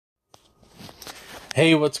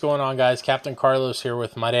Hey, what's going on, guys? Captain Carlos here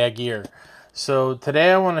with My Dad Gear. So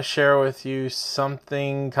today I want to share with you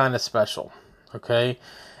something kind of special, okay?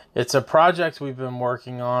 It's a project we've been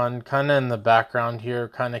working on kind of in the background here,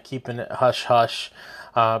 kind of keeping it hush-hush.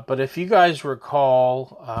 But if you guys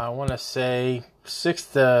recall, I want to say 6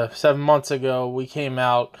 to 7 months ago, we came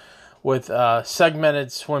out with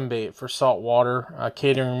segmented swim bait for saltwater,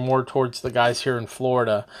 catering more towards the guys here in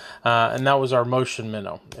Florida, and that was our Motion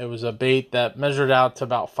Minnow. It was a bait that measured out to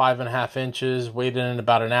about 5.5 inches, weighed in at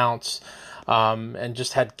about an ounce, and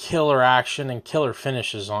just had killer action and killer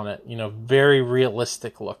finishes on it. You know, very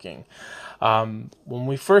realistic looking. When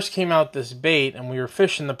we first came out this bait and we were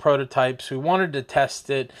fishing the prototypes, we wanted to test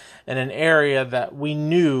it in an area that we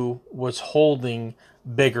knew was holding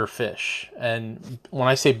bigger fish. And when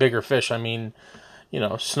I say bigger fish, I mean, you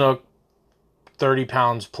know, snook, 30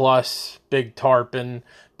 pounds plus, big tarpon,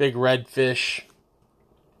 big redfish.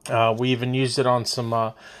 We even used it on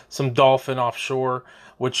some dolphin offshore,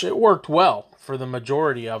 which it worked well for the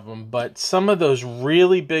majority of them. But some of those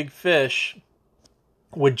really big fish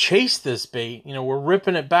would chase this bait. You know, we're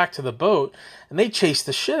ripping it back to the boat, and they chase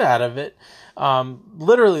the shit out of it,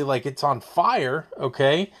 literally like it's on fire,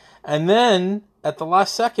 okay? And then at the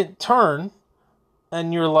last second turn,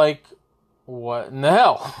 and you're like, what in the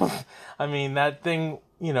hell? I mean, that thing,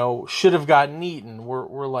 you know, should have gotten eaten.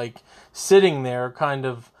 We're like sitting there kind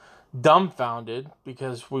of dumbfounded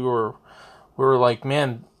because we were like,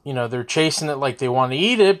 man, you know, they're chasing it like they want to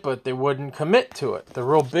eat it, but they wouldn't commit to it. The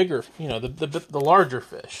real bigger, you know, the larger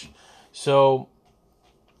fish. So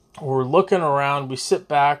we're looking around, we sit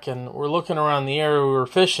back and we're looking around the area we were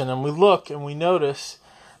fishing, and we look and we notice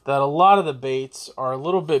that a lot of the baits are a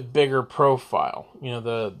little bit bigger profile. You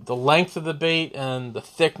know, the length of the bait and the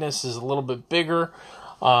thickness is a little bit bigger.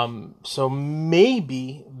 So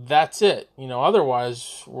maybe that's it. You know,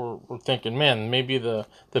 otherwise we're thinking, man, maybe the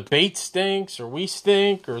bait stinks, or we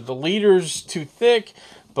stink, or the leader's too thick.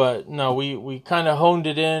 But no, we kind of honed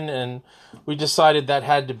it in and we decided that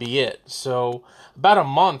had to be it. So about a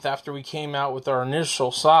month after we came out with our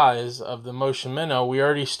initial size of the Motion Minnow, we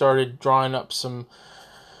already started drawing up some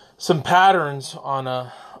patterns on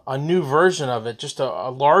a new version of it, just a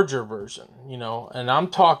larger version, you know. And I'm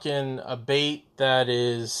talking a bait that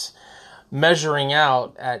is measuring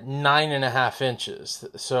out at 9.5 inches.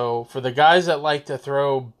 So for the guys that like to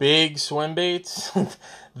throw big swim baits,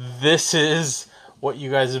 this is what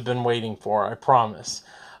you guys have been waiting for, I promise.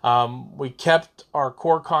 We kept our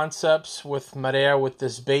core concepts with Marea with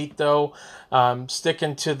this bait, though,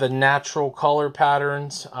 sticking to the natural color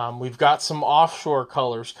patterns. We've got some offshore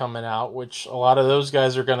colors coming out, which a lot of those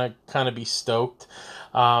guys are going to kind of be stoked.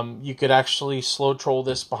 You could actually slow troll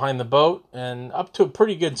this behind the boat and up to a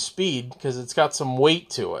pretty good speed because it's got some weight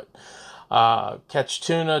to it. Catch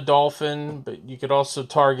tuna, dolphin, but you could also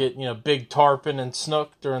target, you know, big tarpon and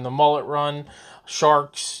snook during the mullet run.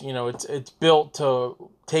 Sharks, you know, it's built to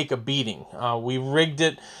take a beating. We rigged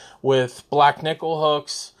it with black nickel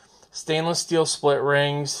hooks, stainless steel split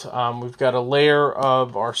rings. We've got a layer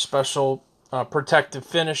of our special protective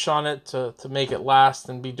finish on it to make it last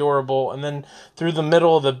and be durable. And then through the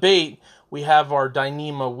middle of the bait, we have our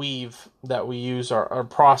Dyneema weave that we use, our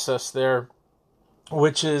process there,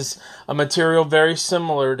 which is a material very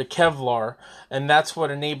similar to Kevlar, and that's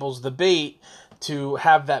what enables the bait to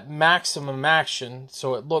have that maximum action,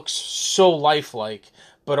 so it looks so lifelike,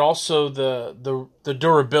 but also the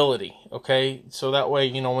durability, okay? So that way,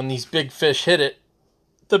 you know, when these big fish hit it,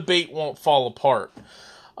 the bait won't fall apart.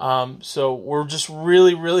 So we're just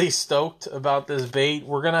really, really stoked about this bait.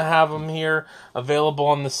 We're going to have them here available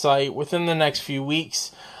on the site within the next few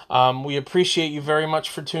weeks. We appreciate you very much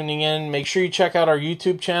for tuning in. Make sure you check out our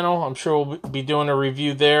YouTube channel. I'm sure we'll be doing a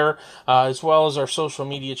review there, as well as our social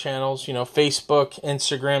media channels, you know, Facebook,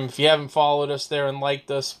 Instagram. If you haven't followed us there and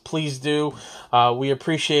liked us, please do. We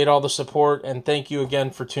appreciate all the support, and thank you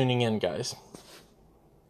again for tuning in, guys.